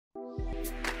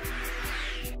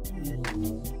Do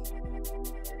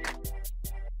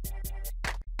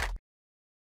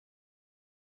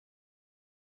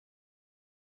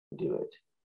it.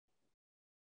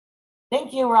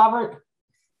 Thank you, Robert.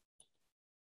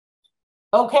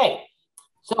 Okay,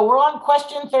 so we're on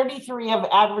question 33 of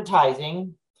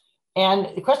advertising. And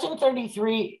question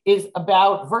 33 is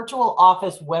about virtual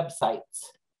office websites.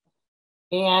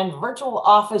 And virtual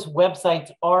office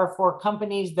websites are for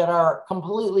companies that are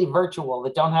completely virtual,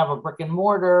 that don't have a brick and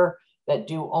mortar, that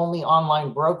do only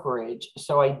online brokerage.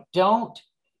 So I don't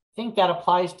think that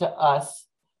applies to us.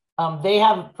 They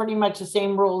have pretty much the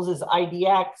same rules as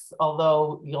IDX,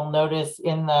 although you'll notice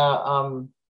in the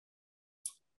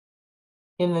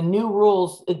new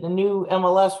rules, the new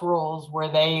MLS rules, where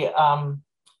they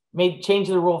change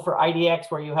the rule for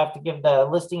IDX, where you have to give the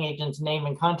listing agent's name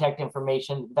and contact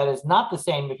information. That is not the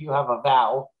same if you have a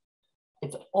vow.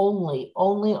 It's only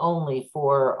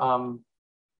for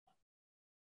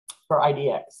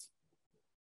IDX.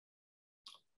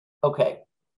 Okay.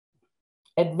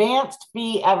 Advanced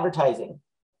fee advertising.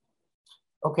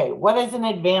 Okay, what is an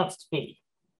advanced fee?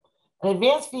 An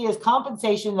advanced fee is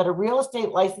compensation that a real estate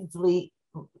licensee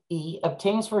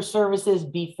obtains for services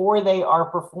before they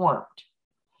are performed.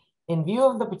 In view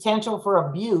of the potential for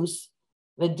abuse,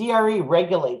 the DRE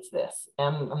regulates this.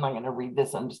 And I'm not going to read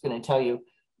this, I'm just going to tell you.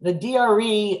 The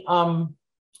DRE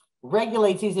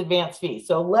regulates these advanced fees.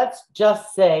 So let's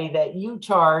just say that you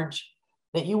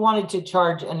wanted to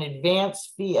charge an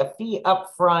advance fee, a fee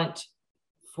up front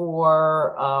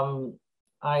for,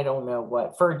 I don't know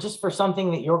what, just for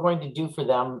something that you're going to do for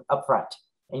them up front.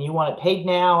 And you want it paid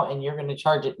now, and you're going to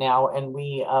charge it now. And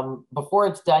before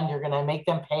it's done, you're going to make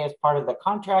them pay as part of the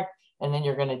contract, and then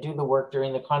you're going to do the work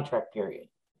during the contract period.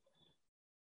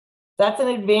 That's an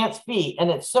advance fee, and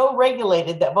it's so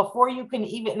regulated that before you can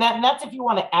even, and that's if you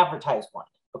want to advertise one.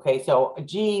 Okay, so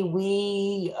gee,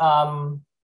 we,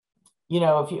 you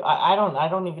know, if you, I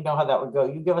don't even know how that would go.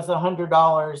 You give us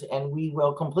 $100 and we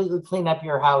will completely clean up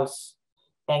your house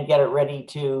and get it ready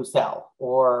to sell,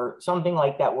 or something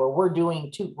like that, where we're doing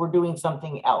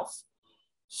something else.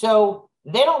 So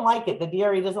they don't like it. The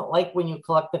DRE doesn't like when you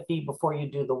collect the fee before you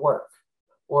do the work,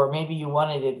 or maybe you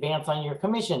want to advance on your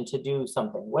commission to do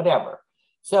something, whatever.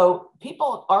 So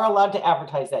people are allowed to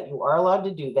advertise that. You are allowed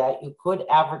to do that. You could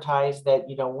advertise that,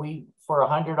 you know, we, for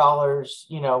 $100,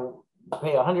 you know,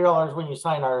 pay $100 when you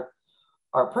sign our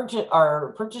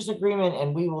purchase agreement,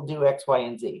 and we will do X, Y,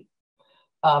 and Z.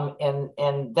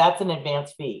 And that's an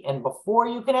advance fee. And before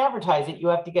you can advertise it, you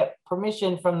have to get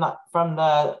permission from the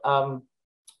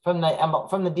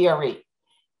DRE.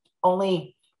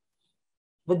 Only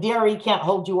the DRE can't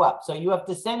hold you up. So you have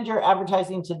to send your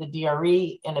advertising to the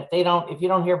DRE. And if you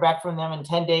don't hear back from them in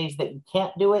 10 days that you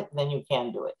can't do it, then you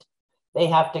can do it. They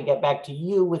have to get back to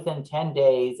you within 10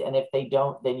 days. And if they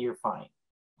don't, then you're fine.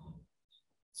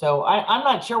 So I'm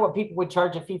not sure what people would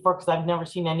charge a fee for, because I've never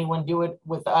seen anyone do it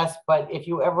with us. But if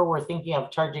you ever were thinking of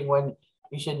charging one,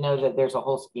 you should know that there's a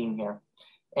whole scheme here.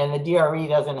 And the DRE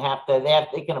doesn't have to,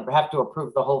 they can have to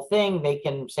approve the whole thing. They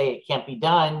can say it can't be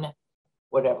done,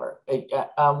 whatever.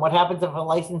 What happens if a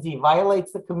licensee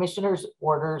violates the commissioner's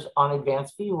orders on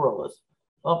advance fee rules?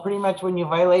 Well, pretty much when you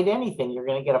violate anything, you're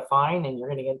going to get a fine and you're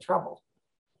going to get in trouble.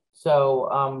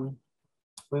 So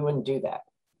we wouldn't do that.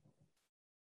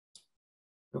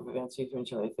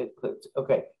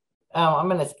 Okay, I'm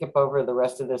going to skip over the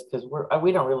rest of this because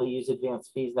we don't really use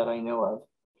advanced fees that I know of.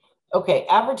 Okay,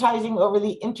 advertising over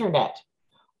the internet.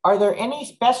 Are there any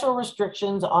special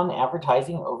restrictions on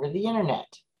advertising over the internet?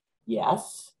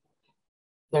 Yes.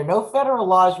 There are no federal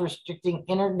laws restricting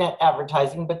internet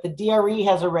advertising, but the DRE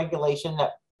has a regulation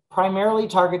that primarily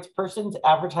targets persons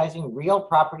advertising real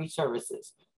property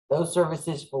services, those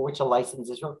services for which a license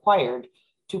is required,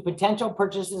 to potential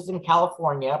purchasers in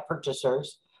California,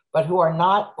 purchasers, but who are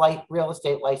not like real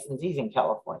estate licensees in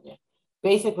California.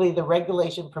 Basically, the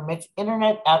regulation permits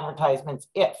internet advertisements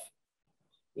if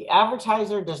the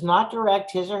advertiser does not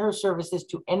direct his or her services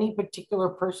to any particular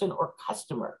person or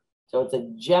customer. So it's a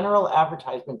general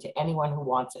advertisement to anyone who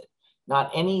wants it,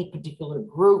 not any particular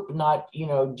group, not, you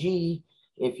know, gee,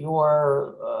 if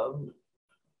you're,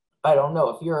 I don't know,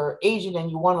 if you're Asian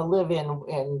and you want to live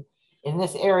in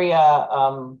this area,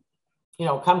 you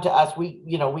know, come to us, we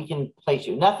can place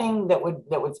you. Nothing that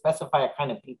would specify a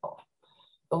kind of people.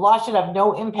 The law should have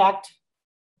no impact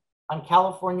on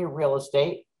California real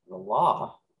estate. The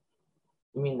law?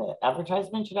 You mean the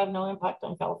advertisement should have no impact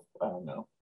on California? I don't know.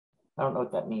 I don't know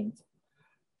what that means.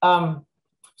 So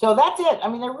that's it. I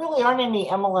mean, there really aren't any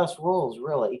MLS rules,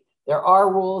 really. There are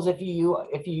rules if you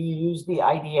use the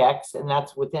IDX, and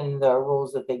that's within the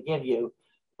rules that they give you.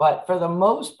 But for the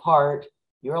most part,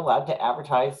 you're allowed to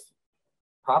advertise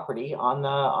property on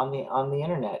the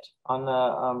internet,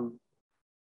 on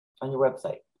your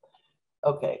website.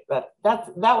 Okay, that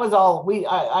was all.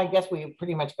 I guess we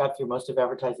pretty much got through most of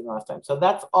advertising last time. So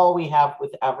that's all we have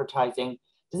with advertising.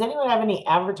 Does anyone have any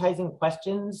advertising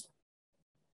questions?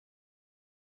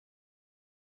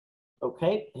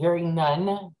 Okay, hearing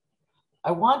none.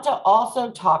 I want to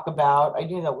also talk about, I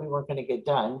knew that we weren't going to get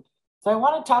done. So I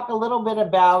want to talk a little bit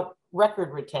about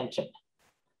record retention.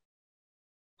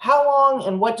 How long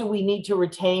and what do we need to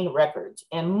retain records?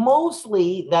 And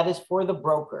mostly that is for the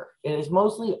broker. It is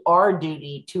mostly our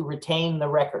duty to retain the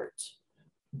records.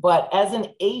 But as an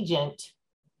agent,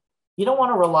 you don't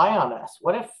want to rely on us.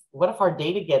 What if our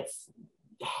data gets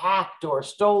hacked or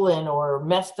stolen or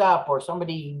messed up, or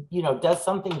somebody, does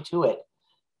something to it?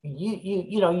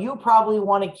 You probably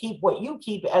want to keep what you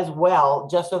keep as well,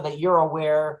 just so that you're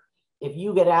aware. If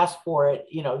you get asked for it,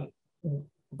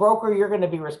 broker, you're going to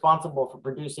be responsible for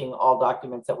producing all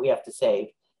documents that we have to save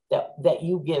that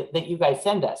you guys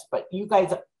send us. But you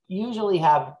guys usually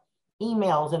have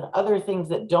emails and other things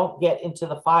that don't get into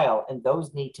the file, and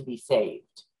those need to be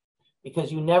saved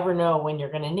because you never know when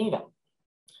you're going to need them.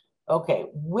 Okay,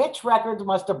 which records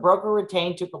must a broker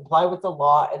retain to comply with the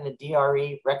law and the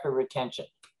DRE record retention?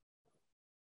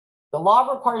 The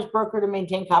law requires broker to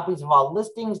maintain copies of all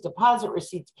listings, deposit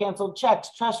receipts, canceled checks,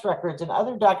 trust records, and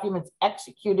other documents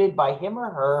executed by him or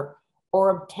her or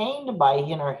obtained by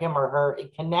him or her in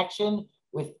connection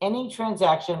with any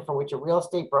transaction for which a real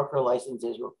estate broker license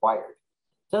is required.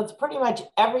 So it's pretty much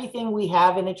everything we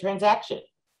have in a transaction.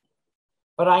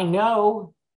 But I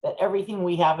know that everything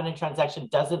we have in a transaction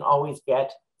doesn't always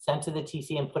get sent to the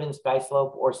TC and put in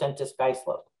SkySlope or sent to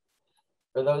SkySlope.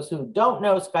 For those who don't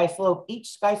know SkySlope,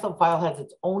 each SkySlope file has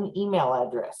its own email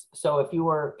address. So if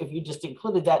you just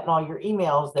included that in all your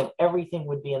emails, then everything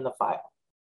would be in the file.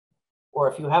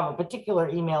 Or if you have a particular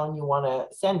email and you want to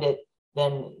send it,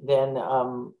 then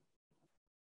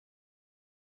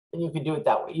you can do it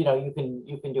that way.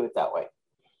 You can do it that way.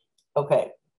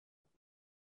 Okay.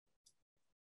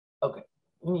 Okay.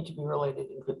 We need to be related,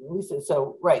 including leases.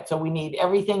 So, right. So we need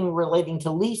everything relating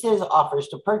to leases, offers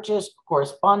to purchase,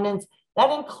 correspondence. That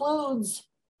includes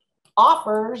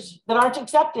offers that aren't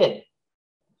accepted.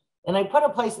 And I put a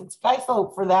place in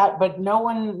SkySlope for that, but no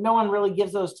one really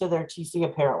gives those to their TC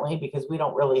apparently, because we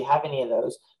don't really have any of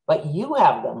those. But you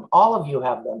have them. All of you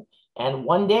have them. And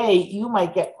one day you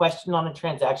might get questioned on a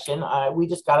transaction. We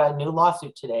just got a new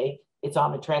lawsuit today. It's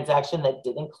on a transaction that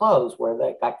didn't close, where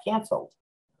that got canceled.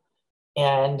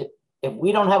 And if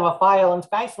we don't have a file in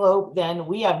SkySlope, then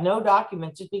we have no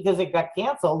documents. Just because it got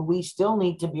canceled, we still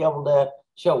need to be able to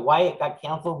show why it got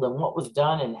canceled and what was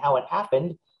done and how it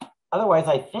happened. Otherwise,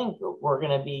 I think we're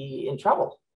going to be in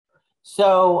trouble.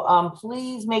 So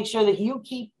please make sure that you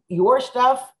keep your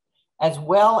stuff, as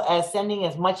well as sending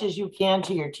as much as you can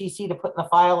to your TC to put in the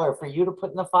file, or for you to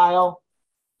put in the file.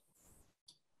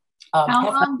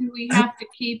 How long do we have to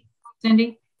keep,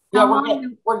 Cindy? Yeah,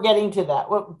 we're getting to that.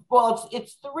 Well,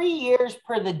 it's 3 years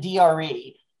per the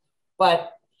DRE,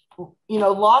 but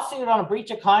lawsuit on a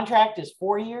breach of contract is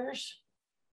 4 years.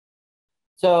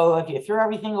 So if you throw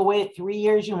everything away at 3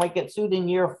 years, you might get sued in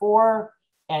year 4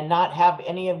 and not have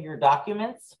any of your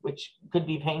documents, which could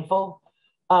be painful.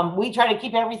 We try to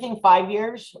keep everything 5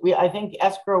 years. I think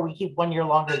escrow, we keep 1 year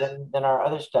longer than our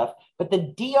other stuff, but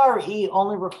the DRE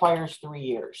only requires 3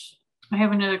 years. I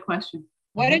have another question.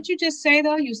 What did you just say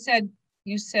though? You said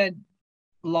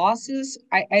losses.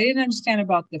 I didn't understand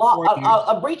about the 4 years.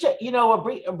 A breach of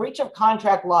a breach of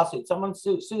contract lawsuit. Someone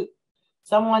sues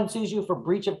you for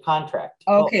breach of contract.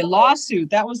 Okay, lawsuit.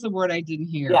 That was the word I didn't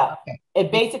hear. Yeah. Okay.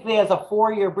 It basically has a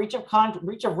 4-year breach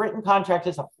of written contract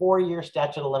is a 4-year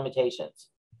statute of limitations.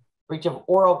 Breach of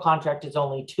oral contract is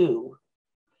only 2,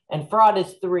 and fraud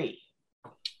is 3.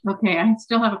 Okay, I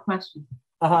still have a question.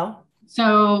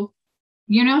 So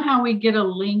you know how we get a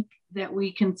link that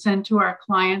we can send to our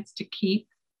clients to keep?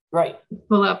 Right.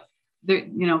 Pull up the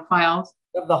files.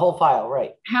 The whole file,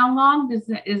 right. How long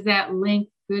is that link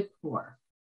good for?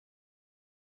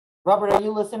 Robert, are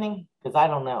you listening? Because I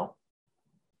don't know.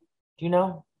 Do you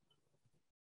know?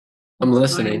 I'm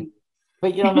listening.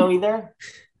 But you don't know either?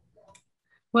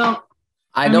 Well,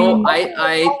 I know. I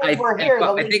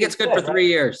think it's good for 3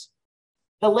 years.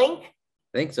 The link?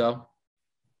 I think so.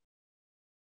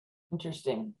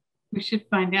 Interesting. We should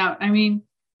find out. I mean,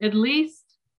 at least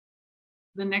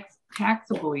the next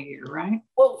taxable year, right?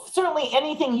 Well, certainly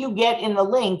anything you get in the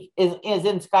link is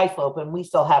in SkySlope, and we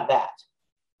still have that.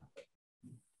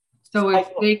 So if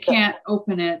they can't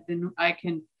open it, then I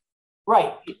can.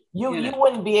 Right. You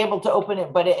wouldn't be able to open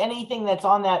it, but anything that's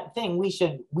on that thing, we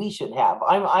should have.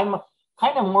 I'm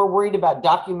kind of more worried about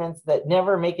documents that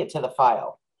never make it to the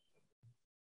file.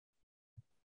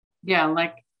 Yeah,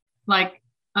 like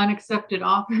unaccepted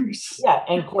offers. Yeah,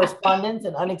 and correspondence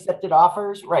and unaccepted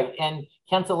offers, right? And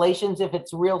cancellations if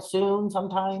it's real soon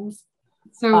sometimes.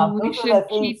 So we should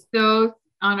keep those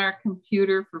on our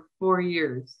computer for 4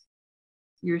 years.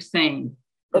 You're saying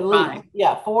at least,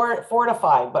 yeah, four to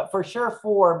five, but for sure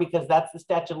 4 because that's the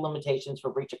statute of limitations for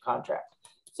breach of contract.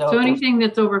 So anything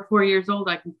that's over 4 years old,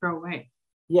 I can throw away.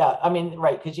 Yeah, I mean,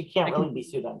 right, because you can't really be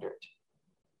sued under it.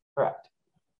 Correct.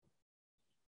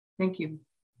 Thank you.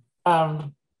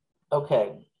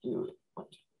 Okay.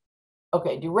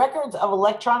 Okay. Do records of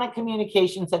electronic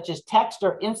communication such as text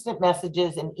or instant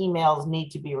messages and emails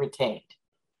need to be retained?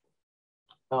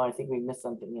 Oh, I think we missed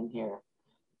something in here.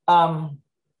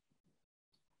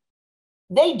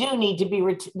 They do need to be,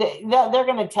 they're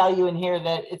going to tell you in here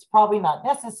that it's probably not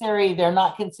necessary. They're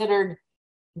not considered,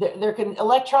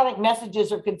 electronic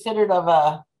messages are considered of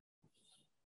a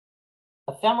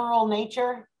ephemeral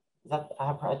nature.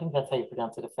 I think that's how you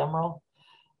pronounce it, ephemeral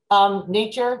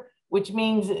nature, which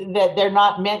means that they're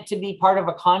not meant to be part of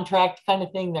a contract kind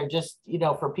of thing. They're just, you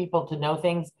know, for people to know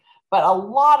things. But a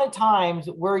lot of times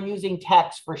we're using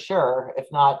text for sure,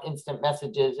 if not instant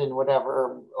messages and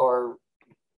whatever, or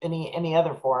any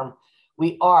other form,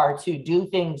 we are to do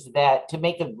things to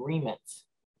make agreements.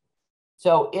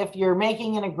 So if you're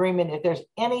making an agreement, if there's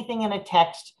anything in a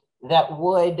text that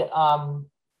would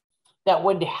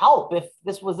help if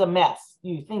this was a mess,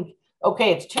 you think,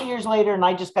 okay, it's 2 years later and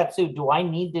I just got sued. Do I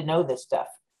need to know this stuff?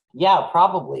 Yeah,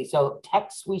 probably. So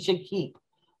texts we should keep.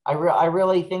 I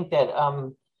really think that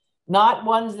not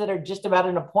ones that are just about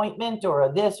an appointment or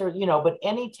a this or, you know, but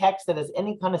any text that has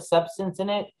any kind of substance in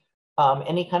it,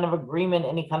 any kind of agreement,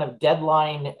 any kind of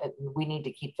deadline, we need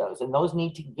to keep those. And those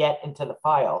need to get into the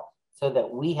file so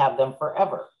that we have them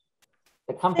forever.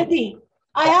 The company. Cindy,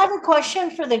 I have a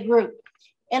question for the group.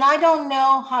 And I don't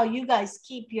know how you guys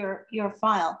keep your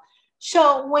file.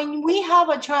 So when we have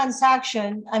a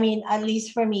transaction, I mean, at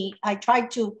least for me, I try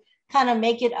to kind of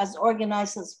make it as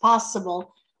organized as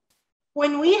possible.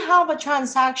 When we have a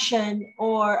transaction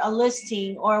or a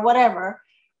listing or whatever,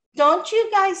 don't you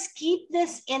guys keep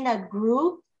this in a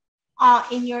group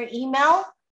in your email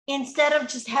instead of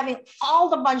just having all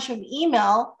the bunch of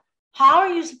email? How are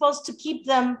you supposed to keep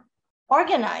them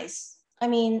organized? I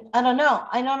mean, I don't know.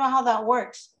 I don't know how that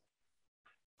works.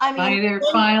 I mean, by their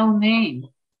file name.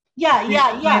 Yeah.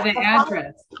 By the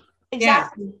address.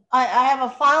 Exactly. Yeah. I have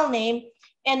a file name,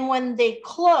 and when they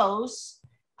close,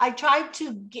 I try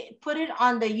to put it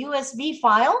on the USB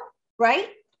file, right?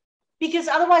 Because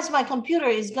otherwise my computer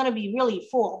is going to be really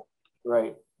full.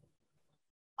 Right.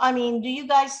 I mean,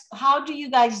 how do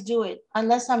you guys do it?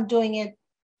 Unless I'm doing it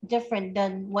different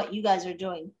than what you guys are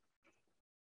doing.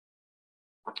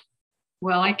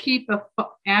 Well, I keep a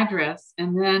address,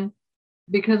 and then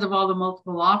because of all the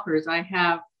multiple offers, I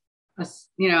have a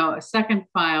second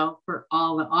file for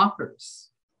all the offers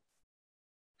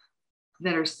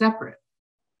that are separate.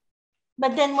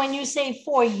 But then when you say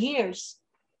 4 years,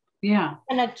 yeah,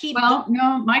 and I keep. Well,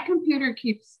 no, my computer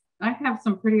keeps. I have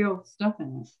some pretty old stuff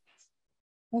in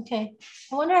it. Okay,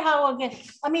 I wonder how again.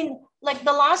 I mean, like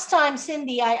the last time,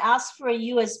 Cindy, I asked for a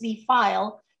USB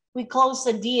file. We closed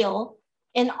the deal,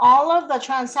 and all of the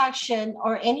transaction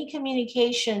or any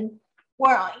communication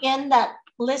were in that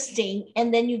listing,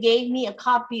 and then you gave me a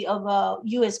copy of a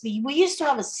USB. We used to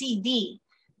have a CD,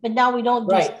 but now we don't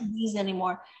do CDs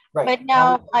anymore. Right. But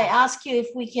now I ask you if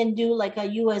we can do like a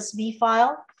USB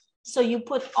file. So you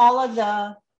put all of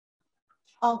the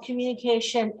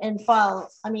communication and file.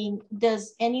 I mean,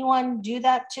 does anyone do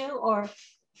that too? Or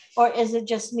is it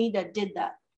just me that did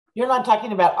that? You're not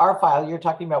talking about our file. You're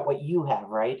talking about what you have,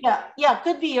 right? Yeah. Yeah.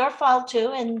 Could be your file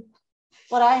too. And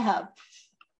what I have.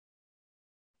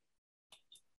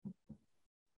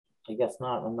 I guess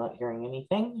not. I'm not hearing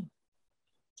anything.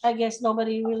 I guess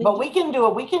nobody really. But we can do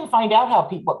it. We can find out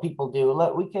what people do.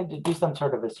 We could do some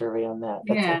sort of a survey on that.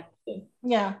 That's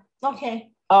yeah. Okay.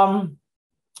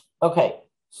 Okay.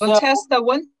 Well, Tess, the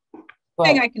one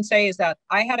thing I can say is that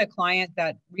I had a client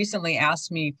that recently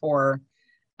asked me for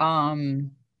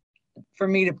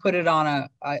me to put it on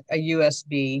a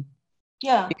USB.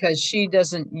 Yeah. Because she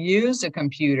doesn't use a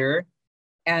computer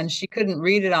and she couldn't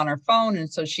read it on her phone.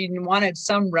 And so she wanted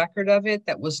some record of it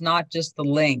that was not just the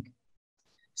link.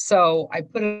 So I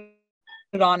put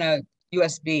it on a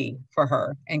USB for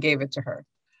her and gave it to her.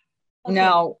 Okay.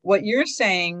 Now, what you're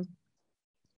saying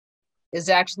is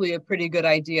actually a pretty good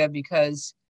idea,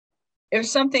 because if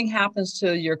something happens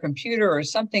to your computer or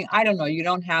something, I don't know, you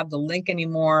don't have the link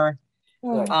anymore.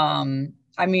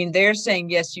 I mean, they're saying,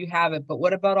 yes, you have it, but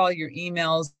what about all your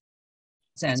emails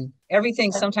and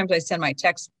everything. Sometimes I send my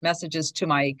text messages to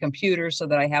my computer so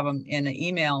that I have them in an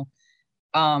email.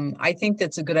 I think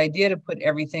that's a good idea to put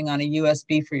everything on a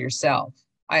USB for yourself.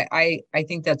 I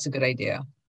think that's a good idea.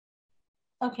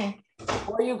 Okay.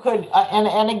 Or you could,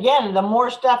 and again, the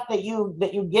more stuff that you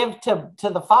give to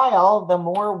the file, the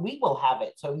more we will have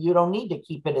it. So you don't need to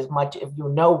keep it as much if you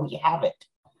know we have it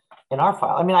in our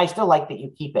file. I mean, I still like that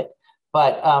you keep it,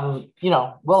 but you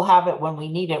know, we'll have it when we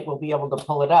need it. We'll be able to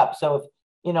pull it up. So if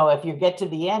you know, if you get to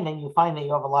the end and you find that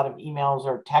you have a lot of emails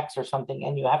or texts or something,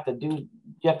 and you have to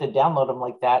download them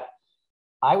like that,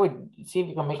 I would see if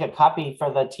you can make a copy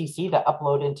for the TC to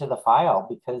upload into the file,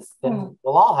 because then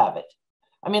we'll all have it.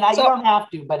 I mean, you don't have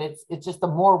to, but it's just the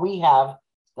more we have,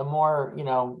 the more, you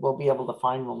know, we'll be able to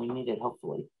find when we need it,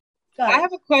 hopefully. I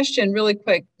have a question really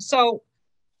quick. So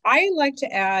I like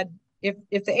to add,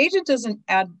 if the agent doesn't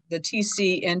add the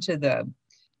TC into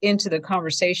the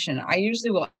conversation, I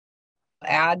usually will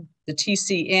add the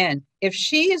TC in. If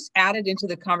she is added into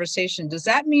the conversation, does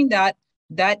that mean that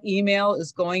that email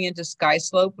is going into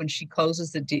SkySlope when she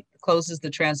closes the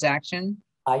transaction?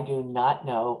 I do not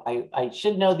know. I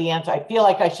should know the answer. I feel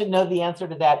like I should know the answer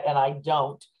to that, and I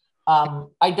don't.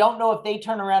 I don't know if they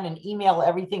turn around and email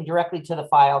everything directly to the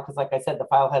file, because like I said, the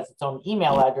file has its own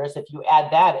email address. If you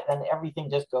add that, then everything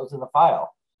just goes in the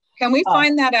file. Can we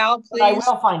find that out, please? I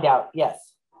will find out,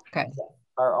 yes. Okay.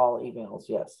 Are all emails,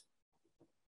 yes.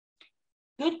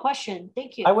 Good question.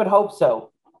 Thank you. I would hope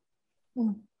so.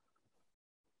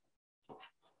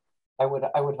 I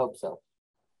would hope so.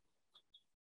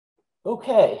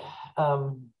 Okay.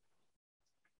 So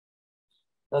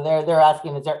they're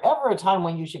asking, is there ever a time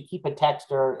when you should keep a text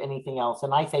or anything else?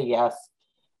 And I say yes.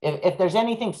 If there's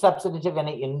anything substantive in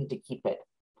it, you need to keep it.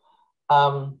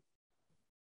 How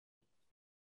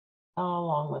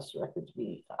long must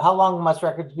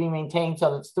records be maintained?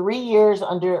 So it's 3 years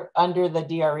under the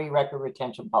DRE record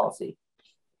retention policy,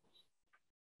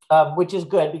 which is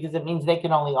good because it means they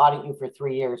can only audit you for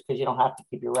 3 years, because you don't have to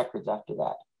keep your records after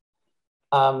that.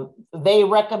 They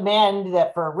recommend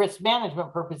that for risk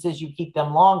management purposes, you keep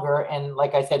them longer. And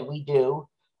like I said, we do.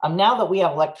 Now that we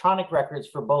have electronic records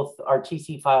for both our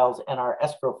TC files and our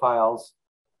escrow files,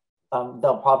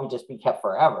 they'll probably just be kept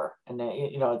forever. And then,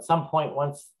 you know, at some point,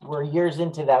 once we're years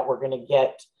into that,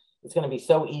 it's going to be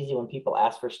so easy when people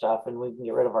ask for stuff, and we can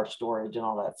get rid of our storage and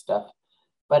all that stuff.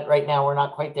 But right now, we're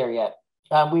not quite there yet.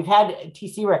 We've had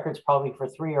TC records probably for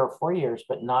 3 or 4 years,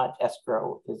 but not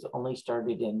escrow. It's only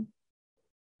started in,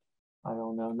 I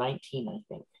don't know, 19, I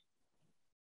think.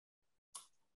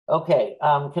 Okay,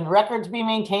 can records be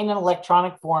maintained in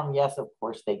electronic form? Yes, of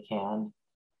course they can.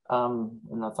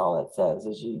 And that's all it says,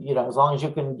 is you know, as long as you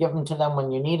can give them to them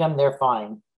when you need them, they're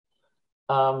fine.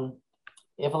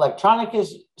 If electronic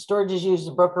storage is used,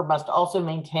 the broker must also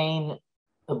maintain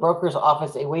the broker's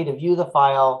office a way to view the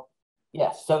file.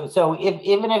 Yes, so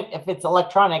even if it's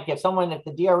electronic, if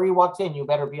the DRE walks in, you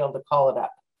better be able to call it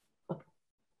up.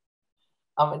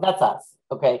 That's us.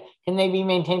 Okay. Can they be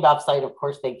maintained offsite? Of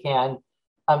course they can.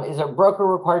 Is a broker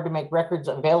required to make records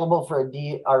available for a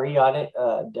DRE audit?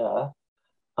 Duh.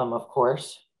 Of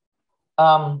course.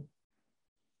 Yeah.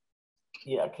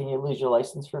 Can you lose your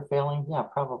license for failing? Yeah,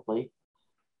 probably.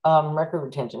 Record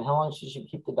retention. How long should you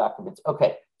keep the documents?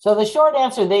 Okay. So the short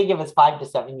answer they give is 5 to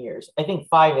 7 years. I think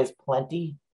 5 is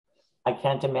plenty. I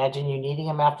can't imagine you needing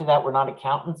them after that. We're not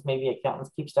accountants. Maybe accountants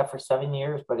keep stuff for 7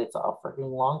 years, but it's a freaking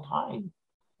long time.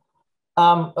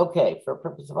 Okay, for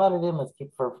purpose of auditing, let's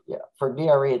keep for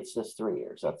DRE, it's just 3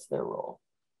 years. That's their rule.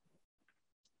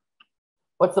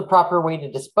 What's the proper way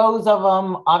to dispose of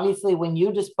them? Obviously, when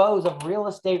you dispose of real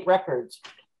estate records,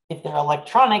 if they're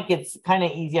electronic, it's kind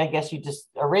of easy. I guess you just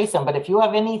erase them. But if you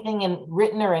have anything in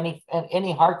written or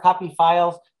any hard copy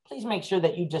files, please make sure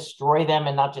that you destroy them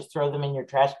and not just throw them in your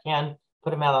trash can,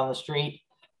 put them out on the street.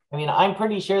 I mean, I'm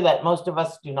pretty sure that most of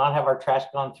us do not have our trash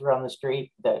gone through on the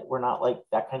street, that we're not like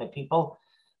that kind of people.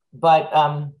 But,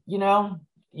 you know,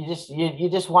 you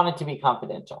just want it to be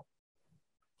confidential.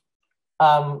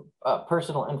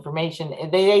 Personal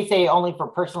information, they say only for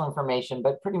personal information,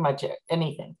 but pretty much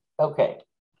anything. Okay.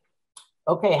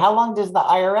 Okay, how long does the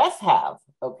IRS have?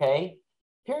 Okay.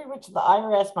 Period which the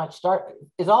IRS might start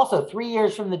is also 3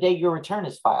 years from the date your return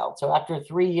is filed. So after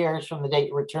 3 years from the date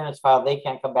your return is filed, they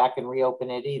can't come back and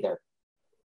reopen it either.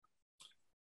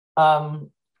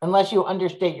 Unless you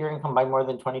understate your income by more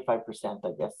than 25%,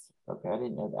 I guess. Okay, I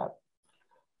didn't know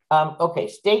that. Okay,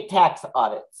 state tax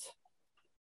audits.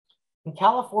 In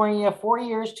California, 4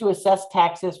 years to assess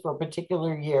taxes for a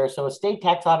particular year. So a state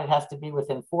tax audit has to be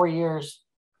within 4 years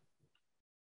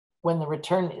when the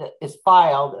return is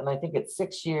filed, and I think it's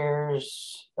 6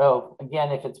 years. Oh,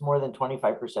 again, if it's more than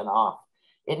 25% off.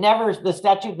 The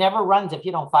statute never runs if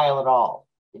you don't file at all.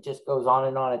 It just goes on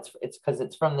and on. It's because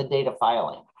it's from the date of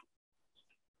filing.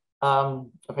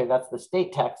 Okay, that's the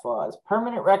state tax laws.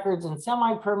 Permanent records and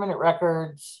semi-permanent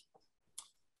records.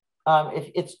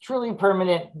 If it's truly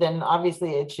permanent, then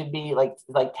obviously it should be like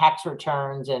tax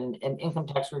returns and income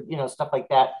tax, stuff like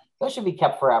that. Those should be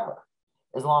kept forever,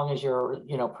 as long as your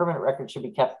permanent record should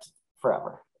be kept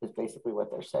forever. Is basically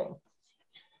what they're saying.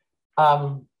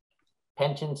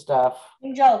 Pension stuff.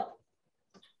 Joe.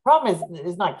 Problem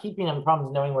is not keeping them. Problem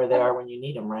is knowing where they are when you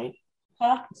need them, right?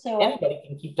 Huh? So anybody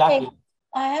can keep documents.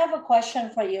 I have a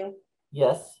question for you.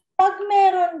 Yes. Pag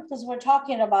meron, because we're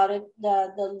talking about it,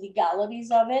 the legalities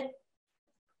of it.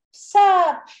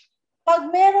 Pag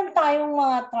meron tayong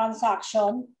mga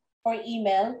transaction or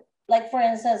email, like for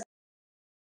instance.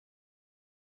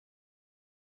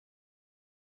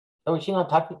 Oh, is she not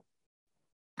talking?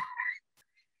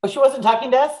 Oh, she wasn't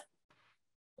talking to us?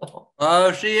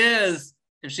 Oh, she is.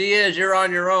 If she is, you're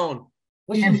on your own.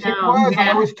 Well, she was.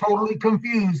 I was totally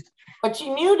confused. But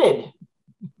she muted.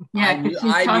 Yeah, because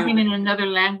she's talking in another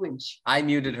language. I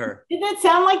muted her. Did it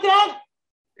sound like that?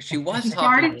 She was She's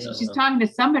talking to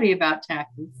somebody about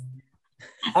taxes.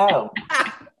 Oh.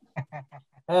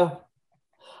 Oh.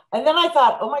 And then I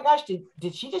thought, oh my gosh,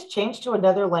 did she just change to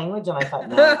another language? And I thought,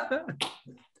 no.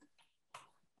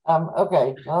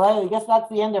 Okay, well, I guess that's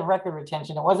the end of record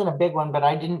retention. It wasn't a big one, but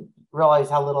I didn't realize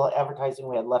how little advertising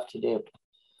we had left to do.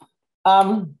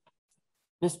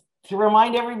 Just to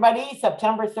remind everybody,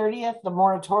 September 30th, the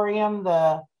moratorium,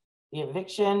 the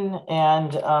eviction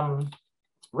and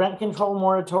rent control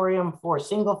moratorium for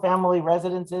single family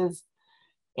residences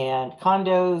and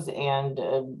condos and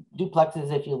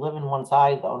duplexes. If you live in one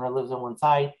side, the owner lives on one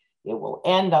side, it will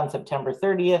end on September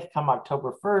 30th, come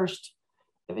October 1st.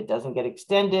 If it doesn't get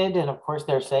extended, and of course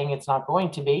they're saying it's not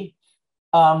going to be,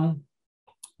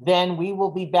 then we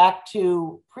will be back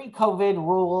to pre-COVID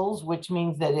rules, which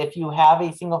means that if you have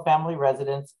a single family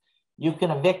residence, you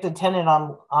can evict a tenant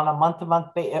on a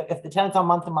month-to-month basis. If the tenant's on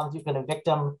month-to-month, you can evict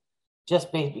them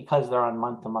just because they're on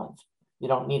month-to-month. You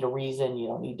don't need a reason. You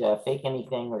don't need to fake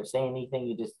anything or say anything.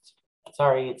 You just,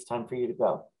 sorry, it's time for you to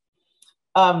go.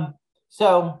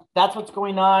 So that's what's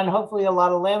going on. Hopefully a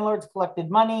lot of landlords collected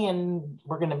money and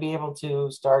we're going to be able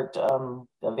to start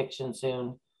eviction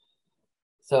soon.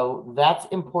 So that's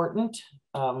important.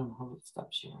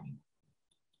 Stop sharing.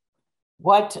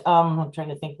 I'm trying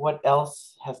to think what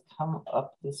else has come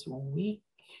up this week.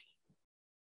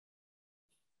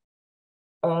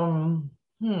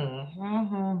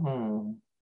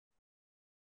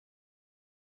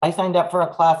 I signed up for a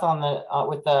class on the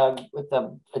with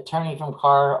the attorney from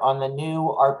Carr on the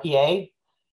new RPA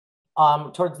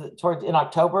towards in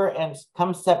October, and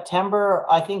come September,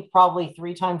 I think probably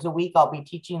 3 times a week I'll be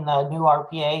teaching the new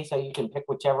RPA, so you can pick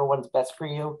whichever one's best for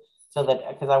you. So that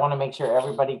because I want to make sure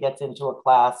everybody gets into a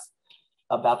class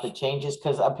about the changes,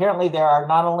 because apparently there are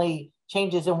not only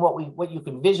changes in what you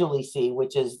can visually see,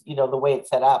 which is the way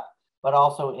it's set up, but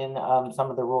also in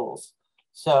some of the rules.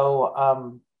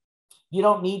 So you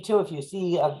don't need to if you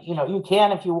see, you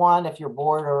can if you want, if you're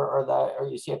bored or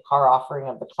you see a Carr offering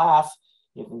of the class,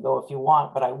 you can go if you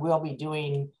want, but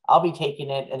I'll be taking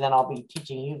it and then I'll be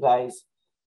teaching you guys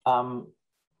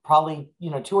probably,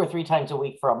 2 or 3 times a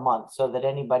week for a month so that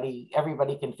everybody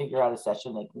can figure out a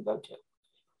session they can go to,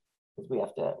 because we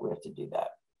have to do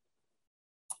that.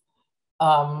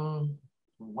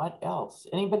 What else?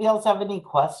 Anybody else have any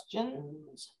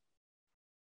questions?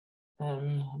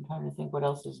 I'm trying to think what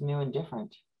else is new and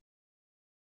different.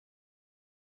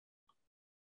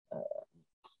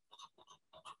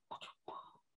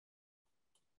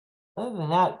 Other than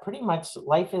that, pretty much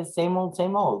life is same old,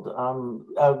 same old.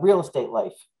 Real estate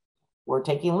life. We're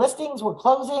taking listings, we're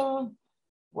closing,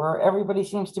 everybody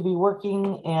seems to be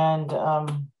working, and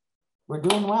we're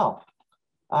doing well.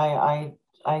 I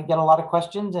get a lot of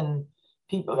questions, and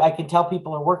I can tell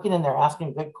people are working and they're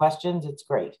asking good questions. It's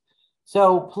great.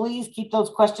 So please keep those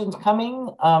questions coming.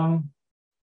 And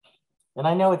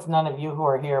I know it's none of you who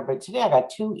are here, but today I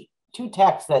got two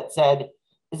texts that said,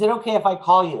 is it okay if I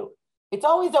call you? It's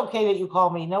always okay that you call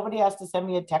me. Nobody has to send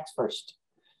me a text first.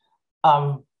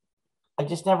 I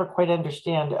just never quite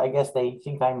understand. I guess they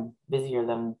think I'm busier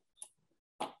than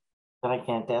I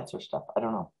can't answer stuff. I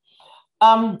don't know.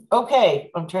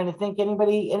 Okay, I'm trying to think.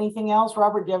 Anything else?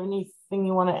 Robert, do you have anything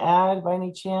you want to add by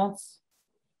any chance?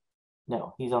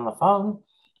 No, he's on the phone.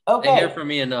 Okay. They hear from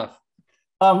me enough.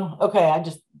 Okay, in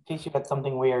case you got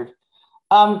something weird.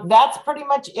 That's pretty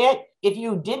much it. If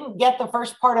you didn't get the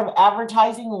first part of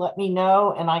advertising, let me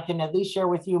know, and I can at least share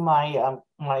with you my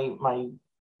my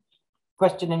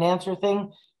question and answer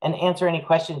thing and answer any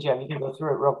questions you have. You can go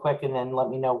through it real quick and then let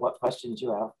me know what questions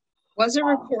you have. Was it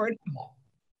recorded?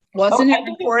 Wasn't it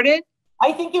recorded?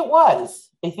 I think it was.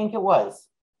 I think it was.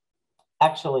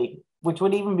 Actually, which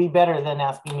would even be better than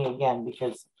asking me again,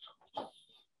 because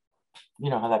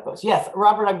you know how that goes. Yes,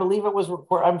 Robert, I believe it was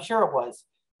recorded. I'm sure it was,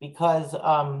 because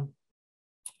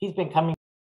he's been coming